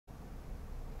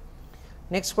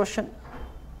Next question.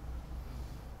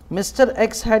 Mr.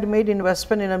 X had made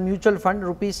investment in a mutual fund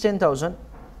rupees 10,000.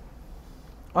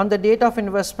 On the date of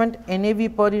investment,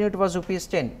 NAV per unit was rupees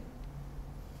 10.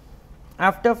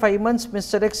 After 5 months,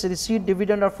 Mr. X received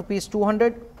dividend of rupees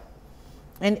 200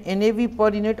 and NAV per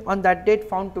unit on that date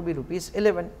found to be rupees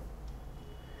 11.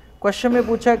 Question में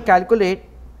पूछा calculate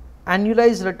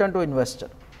annualized return to investor.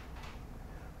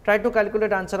 Try to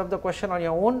calculate answer of the question on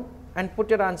your own and put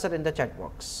your answer in the chat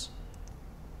box.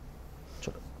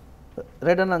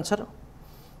 Read an answer.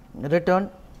 Return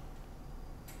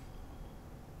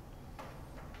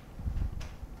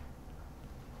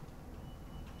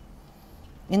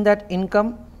in that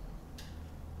income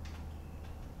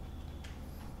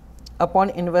upon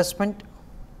investment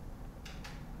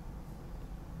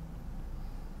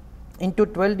into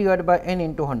 12 divided by n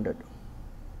into 100.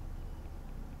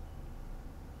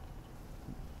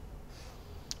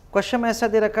 Question में ऐसा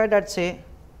दे रखा है date से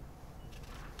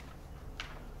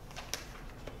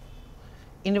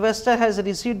investor has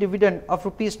received dividend of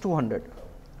rupees 200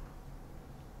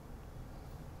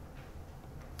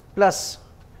 plus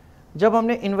जब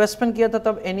हमने investment किया था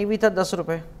तब एनईवी था 10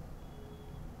 रुपए,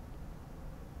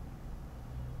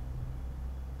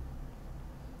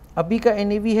 अभी का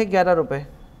एनईवी है 11 रुपए,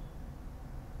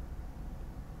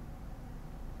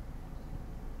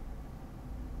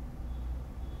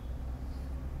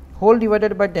 whole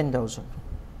divided by 10,000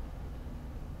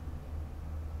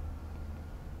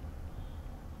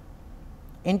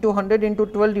 into 100 into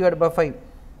 12 divided by 5.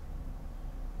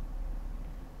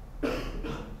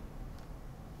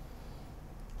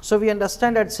 So we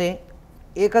understand that say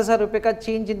 1000 रुपये का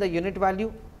change in the unit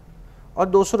value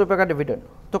और 200 रुपये का डिविडेंड,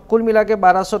 तो कुल मिला के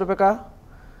 1200 रुपये का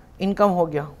इनकम हो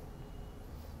गया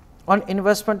on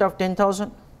investment of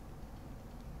 10,000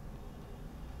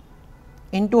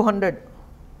 into 100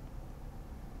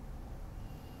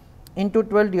 into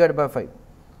 12 divided by 5.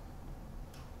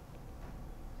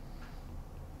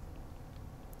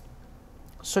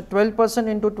 So 12%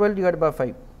 into 12 divided by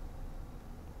 5.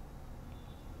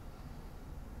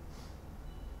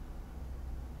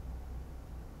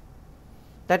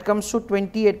 That comes to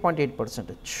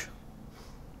 28.8%.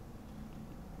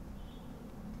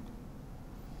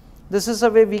 This is a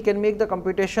way we can make the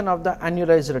computation of the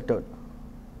annualized return.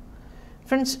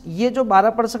 Friends, ये जो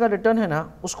 12% का रिटर्न है ना,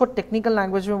 उसको टेक्निकल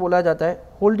लैंग्वेज में बोला जाता है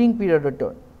holding period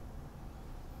return.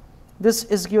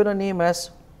 This is given a name as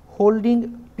holding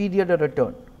period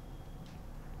return.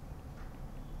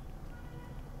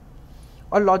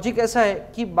 और लॉजिक ऐसा है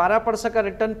कि 12% का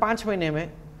रिटर्न 5 महीने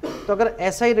में, तो अगर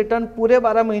ऐसा ही रिटर्न पूरे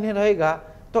 12 महीने रहेगा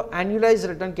तो एनुअलाइज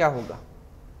रिटर्न क्या होगा.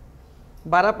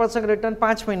 12% का रिटर्न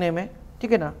 5 महीने में,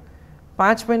 ठीक है ना,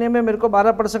 5 महीने में मेरे को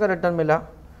 12% का रिटर्न मिला,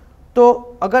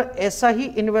 तो अगर ऐसा ही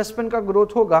इन्वेस्टमेंट का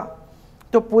ग्रोथ होगा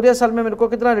तो पूरे साल में मेरे को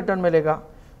कितना रिटर्न मिलेगा.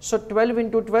 सो 12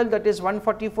 into 12 that is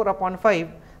 144/5,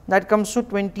 that comes to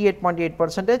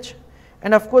 28.8%.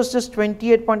 End of course this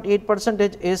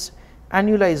 28.8% is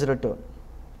annualised return.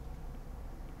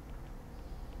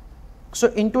 So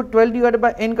into 12 divided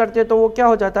by n करते हैं तो वो क्या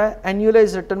हो जाता है,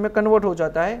 एनुअलाइज्ड रिटर्न में कन्वर्ट हो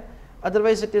जाता है.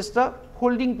 Otherwise it is the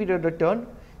holding period return,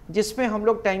 जिसमें हम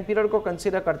लोग टाइम पीरियड को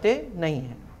कंसीडर करते नहीं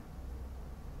हैं.